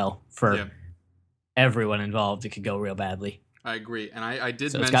go well for everyone involved. It could go real badly. I agree, and I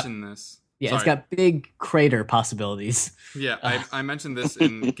did mention this. Yeah, Sorry. It's got big crater possibilities. Yeah, I mentioned this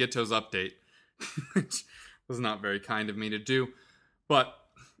in Gitto's update, which was not very kind of me to do. But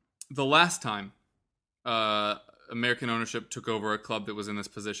the last time American ownership took over a club that was in this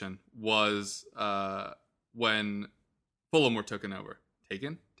position was when Fulham were taken over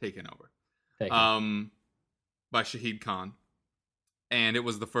by Shahid Khan, and it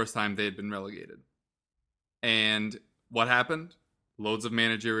was the first time they had been relegated. And what happened? Loads of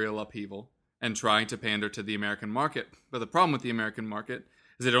managerial upheaval and trying to pander to the American market. But the problem with the American market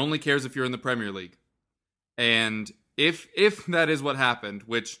is it only cares if you're in the Premier League. And if that is what happened,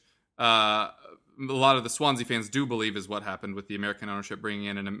 which a lot of the Swansea fans do believe is what happened with the American ownership bringing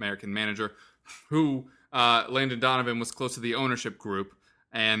in an American manager who Landon Donovan was close to the ownership group,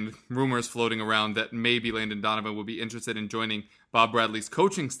 and rumors floating around that maybe Landon Donovan would be interested in joining Bob Bradley's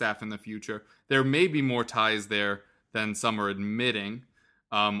coaching staff in the future. There may be more ties there than some are admitting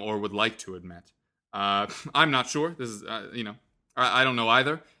or would like to admit. I'm not sure. This is, I don't know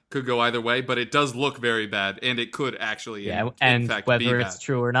either. Could go either way, but it does look very bad, and it could actually, in fact, whether be bad. it's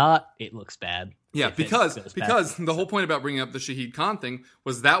true or not, it looks bad. Yeah, because the whole point about bringing up the Shahid Khan thing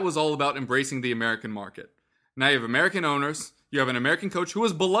was that was all about embracing the American market. Now you have American owners, you have an American coach who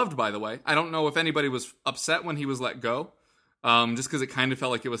was beloved, by the way. I don't know if anybody was upset when he was let go, just because it kind of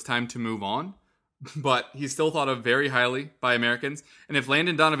felt like it was time to move on. But he's still thought of very highly by Americans. And if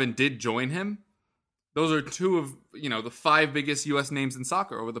Landon Donovan did join him, those are two of, the 5 biggest U.S. names in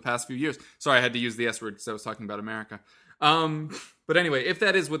soccer over the past few years. Sorry, I had to use the S word because I was talking about America. But anyway, if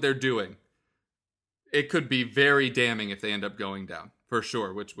that is what they're doing, it could be very damning if they end up going down, for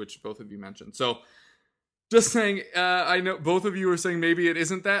sure, which both of you mentioned. So Just saying, I know both of you are saying maybe it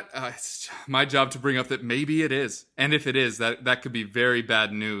isn't that. It's my job to bring up that maybe it is. And if it is, that could be very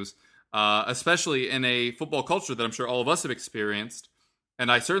bad news, especially in a football culture that I'm sure all of us have experienced. And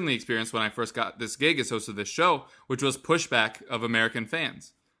I certainly experienced when I first got this gig as host of this show, which was pushback of American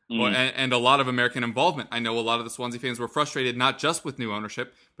fans. And a lot of American involvement. I know a lot of the Swansea fans were frustrated not just with new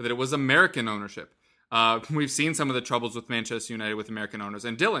ownership, but that it was American ownership. We've seen some of the troubles with Manchester United with American owners.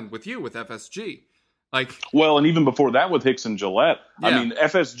 And Dylan, with you, with FSG. Well, and even before that with Hicks and Gillette, Yeah. I mean,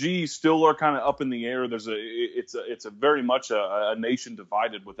 FSG still are kind of up in the air. It's a very much a nation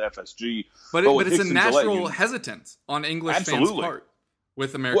divided with FSG, but with it's Hicks a and Gillette, natural hesitance on English fans' Absolutely. part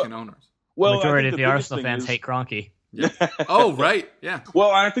with American owners. well, Majority I think of the biggest Arsenal thing fans is- hate Kroenke. Oh, right, yeah.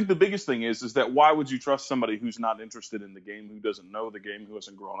 Well, I think the biggest thing is that why would you trust somebody who's not interested in the game, who doesn't know the game, who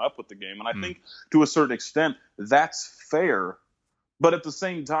hasn't grown up with the game? And I think to a certain extent that's fair, but at the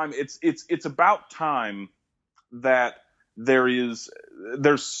same time, it's about time that there's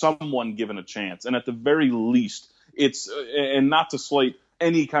someone given a chance, and at the very least, it's and not to slate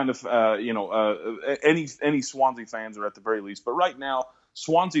any kind of any Swansea fans, or at the very least, but right now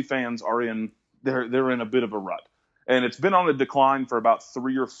Swansea fans are they're in a bit of a rut, and it's been on a decline for about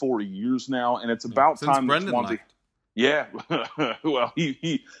 3 or 4 years now, and it's about Since time Brendan Swansea. left. Yeah, well,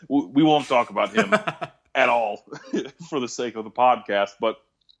 we won't talk about him at all for the sake of the podcast, but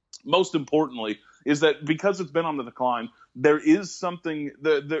most importantly is that because it's been on the decline, there is something,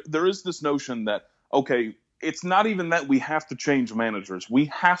 there is this notion that, okay, it's not even that we have to change managers. We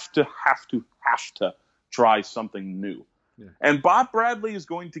have to try something new. Yeah. And Bob Bradley is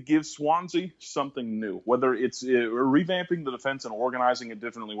going to give Swansea something new, whether it's revamping the defense and organizing it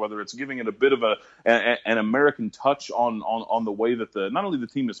differently, whether it's giving it a bit of an American touch on the way that not only the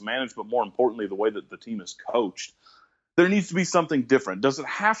team is managed, but more importantly, the way that the team is coached. There needs to be something different. Does it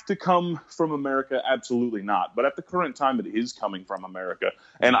have to come from America? Absolutely not. But at the current time, it is coming from America.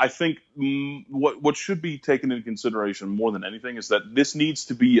 And I think what should be taken into consideration more than anything is that this needs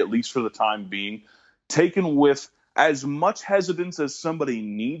to be, at least for the time being, taken with as much hesitance as somebody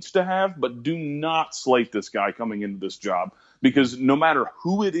needs to have, but do not slate this guy coming into this job, because no matter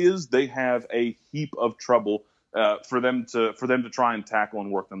who it is, they have a heap of trouble for them to try and tackle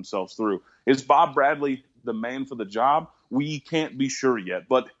and work themselves through. Is Bob Bradley the man for the job? We can't be sure yet,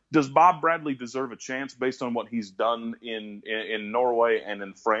 but does Bob Bradley deserve a chance based on what he's done in Norway and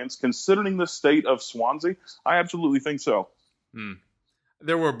in France, considering the state of Swansea? I absolutely think so.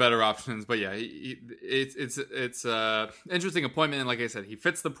 There were better options, but yeah, it's interesting appointment, and like I said, he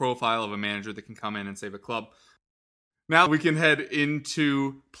fits the profile of a manager that can come in and save a club. Now we can head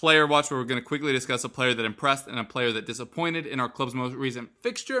into Player Watch, where we're going to quickly discuss a player that impressed and a player that disappointed in our club's most recent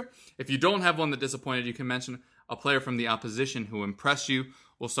fixture. If you don't have one that disappointed, you can mention a player from the opposition who impressed you.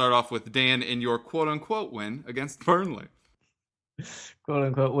 We'll start off with Dan in your quote-unquote win against Burnley.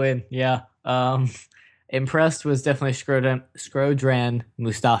 Quote-unquote win, yeah. Impressed was definitely Skrodran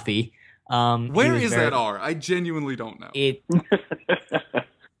Mustafi. Where is that R? I genuinely don't know. It's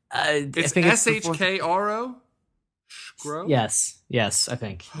SHKRO? Skro? Yes, I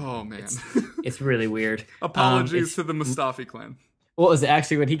think. Oh, man. It's really weird. Apologies to the Mustafi clan. What was it?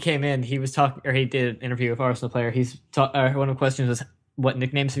 Actually, when he came in, he was talking, or he did an interview with Arsenal player. One of the questions was, what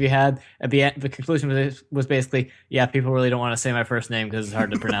nicknames have you had? At the end, the conclusion was basically, yeah, people really don't want to say my first name because it's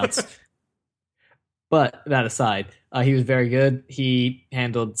hard to pronounce. But that aside, he was very good. He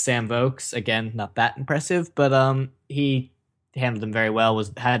handled Sam Vokes, again, not that impressive, but he handled him very well,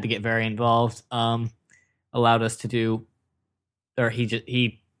 had to get very involved, allowed us to do, or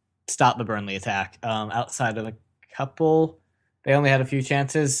he stopped the Burnley attack. Outside of a couple, they only had a few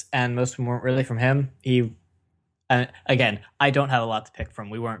chances, and most of them weren't really from him. Again, I don't have a lot to pick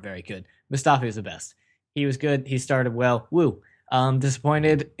from. We weren't very good. Mustafi was the best. He was good. He started well. Woo.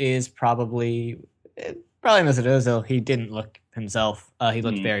 Disappointed is probably Mesut Ozil. He didn't look himself. He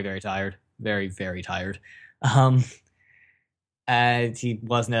looked very, very tired. Very, very tired. And he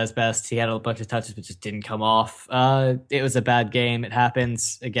wasn't at his best. He had a bunch of touches, but just didn't come off. It was a bad game. It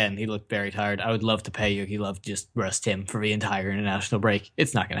happens. Again, he looked very tired. I would love to pay you. He loved just rest him for the entire international break.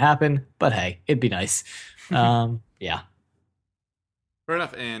 It's not going to happen, but hey, it'd be nice. Yeah. Fair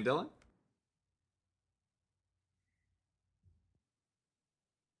enough. And Dylan?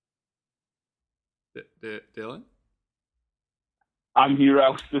 Dylan? I'm here. I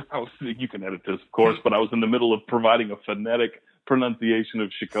was. You can edit this, of course, but I was in the middle of providing a phonetic pronunciation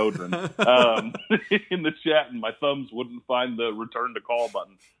of Shkodran in the chat, and my thumbs wouldn't find the return to call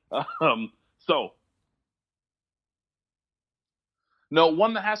button. So No,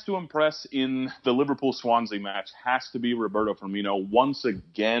 one that has to impress in the Liverpool-Swansea match has to be Roberto Firmino. Once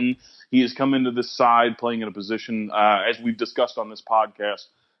again, he has come into this side playing in a position, as we've discussed on this podcast,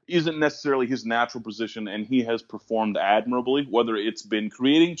 isn't necessarily his natural position, and he has performed admirably, whether it's been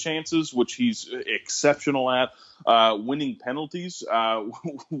creating chances, which he's exceptional at, winning penalties,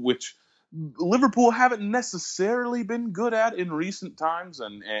 which Liverpool haven't necessarily been good at in recent times,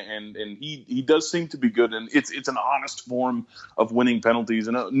 and he does seem to be good, and it's an honest form of winning penalties,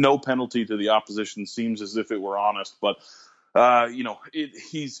 and no penalty to the opposition seems as if it were honest, but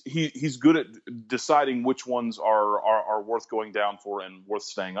he's good at deciding which ones are worth going down for and worth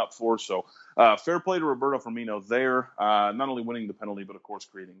staying up for. So fair play to Roberto Firmino there, not only winning the penalty but of course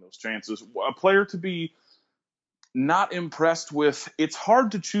creating those chances. A player to be not impressed with. It's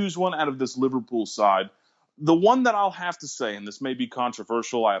hard to choose one out of this Liverpool side. The one that I'll have to say, and this may be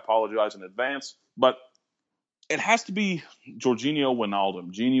controversial, I apologize in advance, but it has to be Jorginho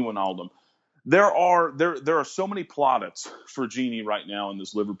Wijnaldum, Gini Wijnaldum. There are so many plaudits for Gini right now in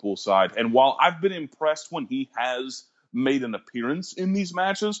this Liverpool side, and while I've been impressed when he has made an appearance in these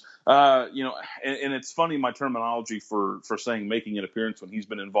matches, and it's funny my terminology for saying making an appearance when he's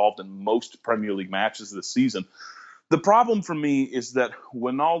been involved in most Premier League matches this season. The problem for me is that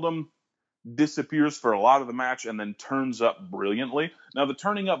Wijnaldum disappears for a lot of the match and then turns up brilliantly. Now, the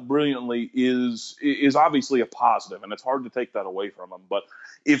turning up brilliantly is obviously a positive, and it's hard to take that away from him. But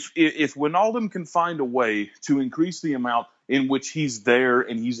if Wijnaldum can find a way to increase the amount in which he's there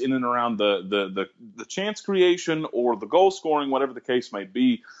and he's in and around the chance creation or the goal scoring, whatever the case may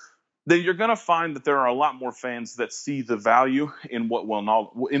be, then you're going to find that there are a lot more fans that see the value in what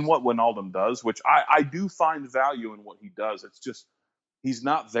Wijnaldum does, which I do find value in what he does. It's just he's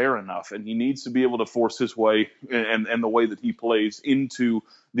not there enough, and he needs to be able to force his way and the way that he plays into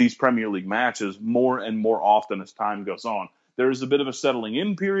these Premier League matches more and more often as time goes on. There's a bit of a settling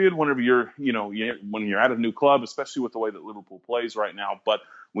in period whenever when you're at a new club, especially with the way that Liverpool plays right now. But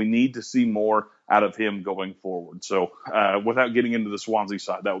we need to see more out of him going forward. So without getting into the Swansea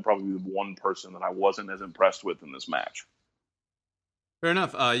side, that would probably be the one person that I wasn't as impressed with in this match. Fair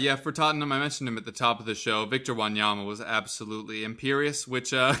enough. For Tottenham, I mentioned him at the top of the show. Victor Wanyama was absolutely imperious,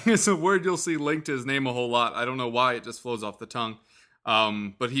 which is a word you'll see linked to his name a whole lot. I don't know why, it just flows off the tongue.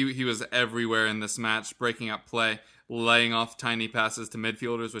 But he was everywhere in this match, breaking up play, laying off tiny passes to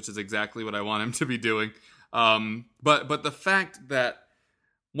midfielders, which is exactly what I want him to be doing. But the fact that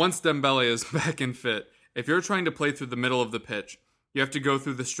once Dembele is back and fit, if you're trying to play through the middle of the pitch, you have to go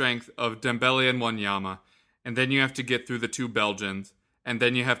through the strength of Dembele and Wanyama, and then you have to get through the two Belgians, and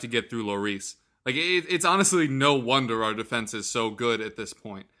then you have to get through Lloris. Like, it's honestly no wonder our defense is so good at this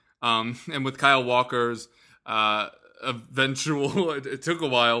point. And with Kyle Walker's eventual, it took a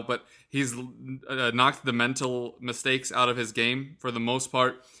while, but he's knocked the mental mistakes out of his game for the most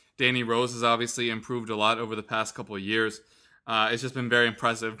part. Danny Rose has obviously improved a lot over the past couple of years. It's just been very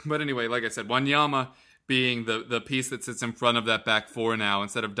impressive. But anyway, like I said, Wanyama being the piece that sits in front of that back four now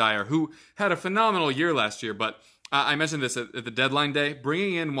instead of Dyer, who had a phenomenal year last year. But I mentioned this at the deadline day.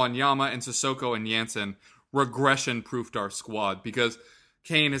 Bringing in Wanyama and Sissoko and Janssen regression-proofed our squad because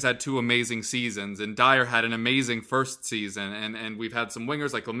Kane has had two amazing seasons, and Dyer had an amazing first season, and we've had some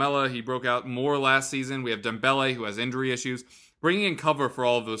wingers like Lamela. He broke out more last season. We have Dembele, who has injury issues. Bringing in cover for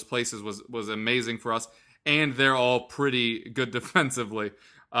all of those places was amazing for us, and they're all pretty good defensively.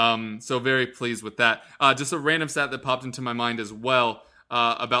 So very pleased with that. Just a random stat that popped into my mind as well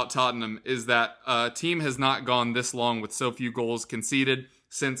about Tottenham is that a team has not gone this long with so few goals conceded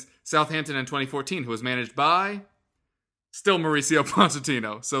since Southampton in 2014, who was managed by still Mauricio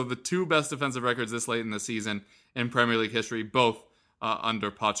Pochettino. So the two best defensive records this late in the season in Premier League history, both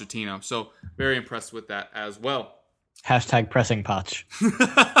under Pochettino. So very impressed with that as well. Hashtag pressing Poch.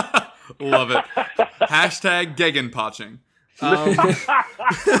 Love it. Hashtag Gegenpoching.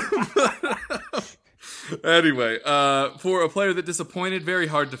 Anyway, for a player that disappointed, very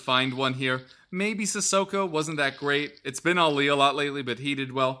hard to find one here. Maybe Sissoko wasn't that great. It's been Ali a lot lately, but he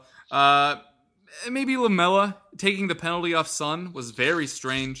did well. Maybe Lamela taking the penalty off Son was very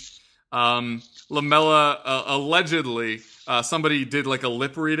strange. Lamela allegedly, somebody did like a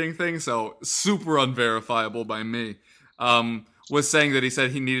lip reading thing, so super unverifiable by me. Was saying that he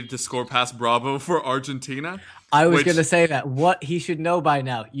said he needed to score past Bravo for Argentina. I was going to say that. What he should know by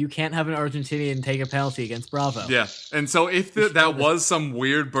now, you can't have an Argentinian take a penalty against Bravo. Yeah, and so if that was some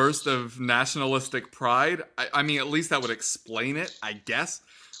weird burst of nationalistic pride, I mean, at least that would explain it, I guess.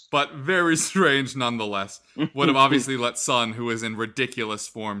 But very strange nonetheless. Would have obviously let Son, who is in ridiculous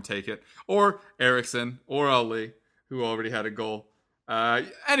form, take it. Or Eriksen, or Ali, who already had a goal.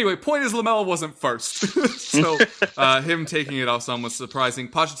 Anyway, point is Lamela wasn't first. So him taking it off some was surprising.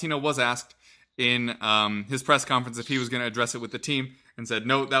 Pochettino was asked in his press conference if he was going to address it with the team and said,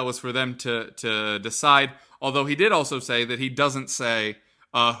 no, that was for them to decide. Although he did also say that he doesn't say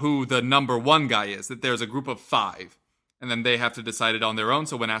who the number one guy is, that there's a group of 5. And then they have to decide it on their own.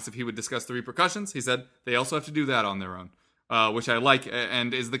 So when asked if he would discuss the repercussions, he said they also have to do that on their own, which I like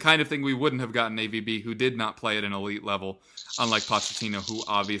and is the kind of thing we wouldn't have gotten AVB, who did not play at an elite level, unlike Pochettino, who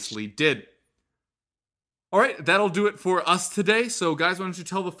obviously did. All right, that'll do it for us today. So guys, why don't you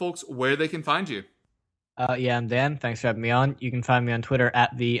tell the folks where they can find you? Yeah, I'm Dan. Thanks for having me on. You can find me on Twitter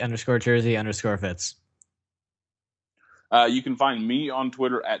at _jersey_fits. You can find me on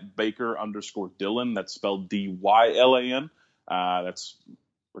Twitter at Baker_Dylan. That's spelled Dylan. That's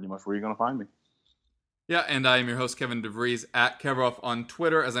pretty much where you're going to find me. Yeah, and I am your host, Kevin DeVries, at Keveroff on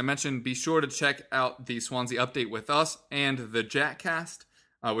Twitter. As I mentioned, be sure to check out the Swansea Update with us and the Jackcast,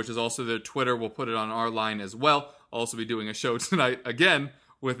 which is also their Twitter. We'll put it on our line as well. I'll also be doing a show tonight, again,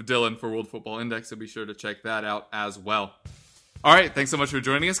 with Dylan for World Football Index, so be sure to check that out as well. All right, thanks so much for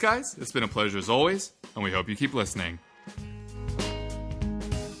joining us, guys. It's been a pleasure as always, and we hope you keep listening.